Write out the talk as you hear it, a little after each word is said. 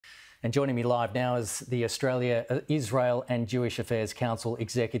And joining me live now is the Australia, Israel and Jewish Affairs Council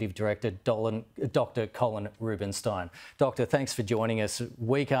Executive Director, Dr. Colin Rubenstein. Doctor, thanks for joining us.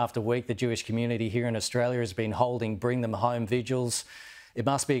 Week after week, the Jewish community here in Australia has been holding Bring Them Home vigils. It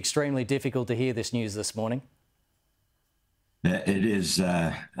must be extremely difficult to hear this news this morning. It is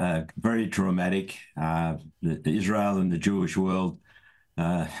very traumatic. Israel and the Jewish world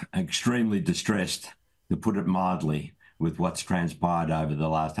are extremely distressed, to put it mildly, with what's transpired over the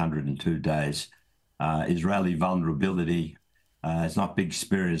last 102 days. Israeli vulnerability has not been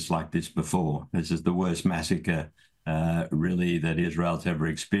experienced like this before. This is the worst massacre, really, that Israel's ever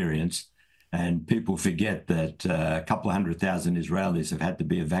experienced. And people forget that a couple of 100,000 Israelis have had to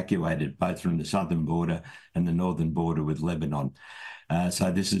be evacuated, both from the southern border and the northern border with Lebanon.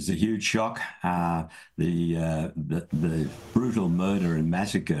 So this is a huge shock. The brutal murder and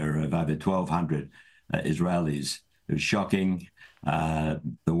massacre of over 1,200 Israelis is shocking. The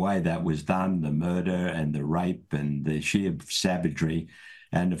way that was done, the murder and the rape and the sheer savagery,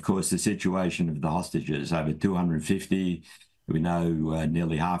 and of course the situation of the hostages, over 250. We know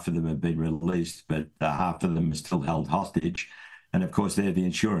nearly half of them have been released, but half of them are still held hostage. And of course, they're the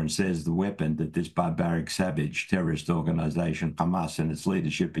insurance. There's the weapon that this barbaric, savage terrorist organisation, Hamas, and its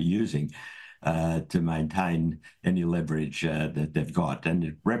leadership are using to maintain any leverage that they've got. And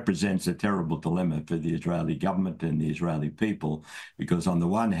it represents a terrible dilemma for the Israeli government and the Israeli people, because on the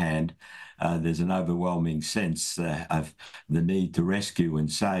one hand, there's an overwhelming sense of the need to rescue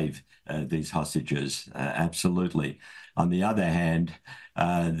and save these hostages, absolutely. On the other hand,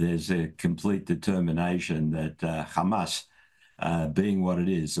 there's a complete determination that Hamas, being what it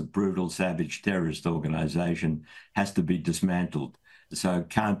is, a brutal, savage terrorist organisation, has to be dismantled. So it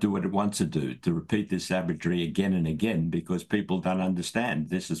can't do what it wants to do, to repeat this savagery again and again, because people don't understand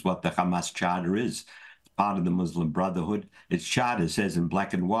this is what the Hamas charter is. It's part of the Muslim Brotherhood. Its charter says in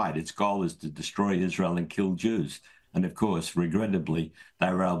black and white, its goal is to destroy Israel and kill Jews. And of course, regrettably, they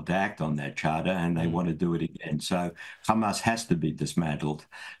were able to act on that charter and they want to do it again. So Hamas has to be dismantled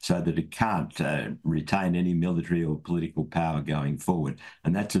so that it can't retain any military or political power going forward.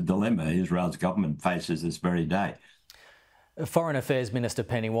 And that's a dilemma Israel's government faces this very day. Foreign Affairs Minister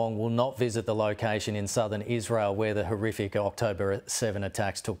Penny Wong will not visit the location in southern Israel where the horrific October 7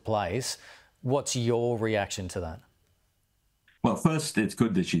 attacks took place. What's your reaction to that? Well, first, it's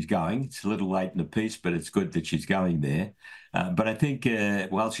good that she's going. It's a little late in the piece, but it's good that she's going there. But I think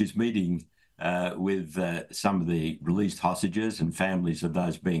while she's meeting with some of the released hostages and families of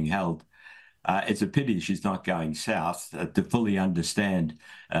those being held, it's a pity she's not going south to fully understand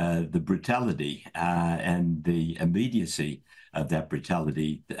the brutality and the immediacy of that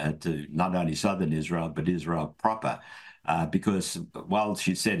brutality to not only southern Israel, but Israel proper. Because while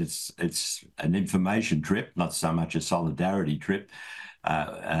she said it's an information trip, not so much a solidarity trip,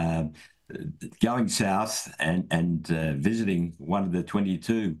 going south and visiting one of the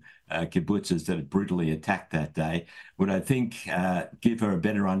 22 kibbutzes that had brutally attacked that day would, I think, give her a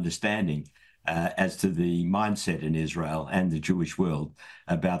better understanding as to the mindset in Israel and the Jewish world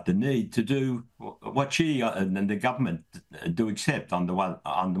about the need to do what she and the government do accept on the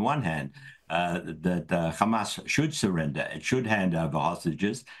one hand. That Hamas should surrender, it should hand over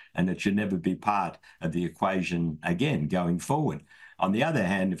hostages, and it should never be part of the equation again going forward. On the other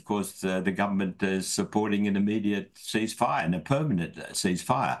hand, of course, the government is supporting an immediate ceasefire and a permanent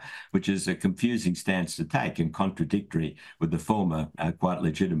ceasefire, which is a confusing stance to take and contradictory with the former quite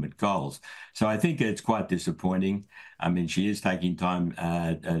legitimate goals. So I think it's quite disappointing. I mean, she is taking time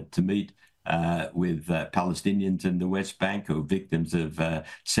to meet with Palestinians in the West Bank who are victims of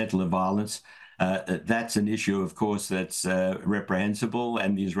settler violence. That's an issue, of course, that's reprehensible,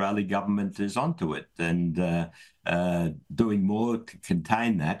 and the Israeli government is onto it and doing more to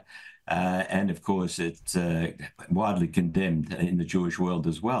contain that. And of course, it's widely condemned in the Jewish world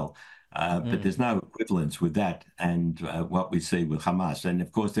as well. But there's no equivalence with that and what we see with Hamas. And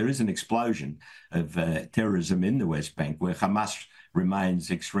of course, there is an explosion of terrorism in the West Bank where Hamas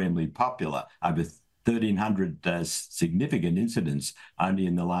remains extremely popular. Over 1,300 significant incidents only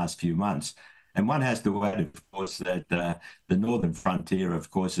in the last few months. And one has to add, of course, that the northern frontier, of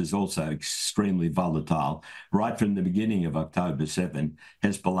course, is also extremely volatile. Right from the beginning of October 7,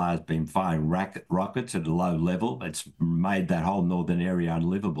 Hezbollah has been firing rockets at a low level. It's made that whole northern area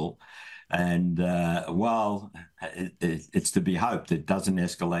unlivable. And while it's to be hoped it doesn't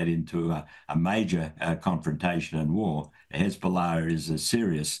escalate into a major confrontation and war, Hezbollah is a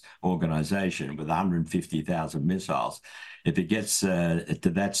serious organization with 150,000 missiles. If it gets to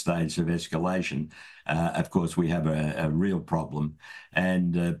that stage of escalation, of course, we have a real problem.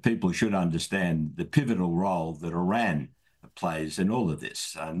 And people should understand the pivotal role that Iran plays in all of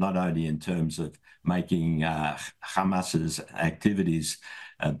this, not only in terms of making Hamas's activities,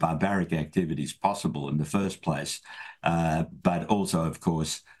 barbaric activities possible in the first place, but also, of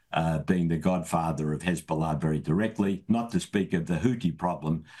course, being the godfather of Hezbollah very directly, not to speak of the Houthi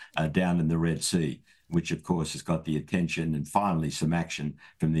problem down in the Red Sea, which, of course, has got the attention and finally some action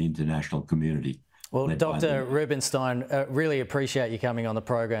from the international community. Well, Dr. Rubenstein, really appreciate you coming on the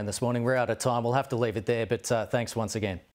program this morning. We're out of time. We'll have to leave it there, but thanks once again.